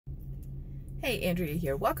Hey, Andrea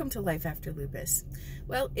here. Welcome to Life After Lupus.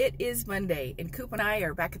 Well, it is Monday, and Coop and I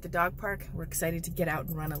are back at the dog park. We're excited to get out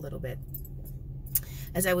and run a little bit.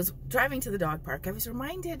 As I was driving to the dog park, I was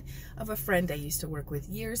reminded of a friend I used to work with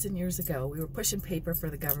years and years ago. We were pushing paper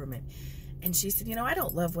for the government, and she said, I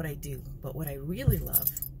don't love what I do, but what I really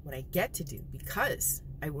love, what I get to do because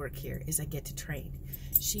I work here, is I get to train.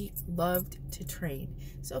 She loved to train.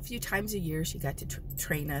 So a few times a year, she got to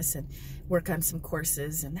train us and work on some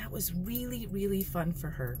courses, and that was really, really fun for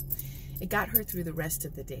her. It got her through the rest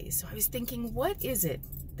of the day. So I was thinking, what is it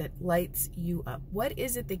that lights you up? What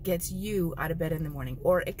is it that gets you out of bed in the morning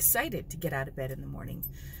or excited to get out of bed in the morning?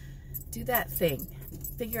 Do that thing.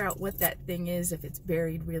 Figure out what that thing is if it's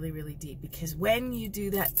buried really, really deep, because when you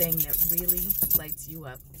do that thing that really lights you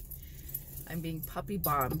up, I'm being puppy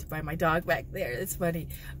bombed by my dog back there. It's funny.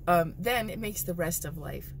 Then it makes the rest of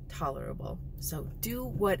life tolerable. So do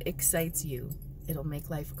what excites you. It'll make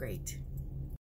life great.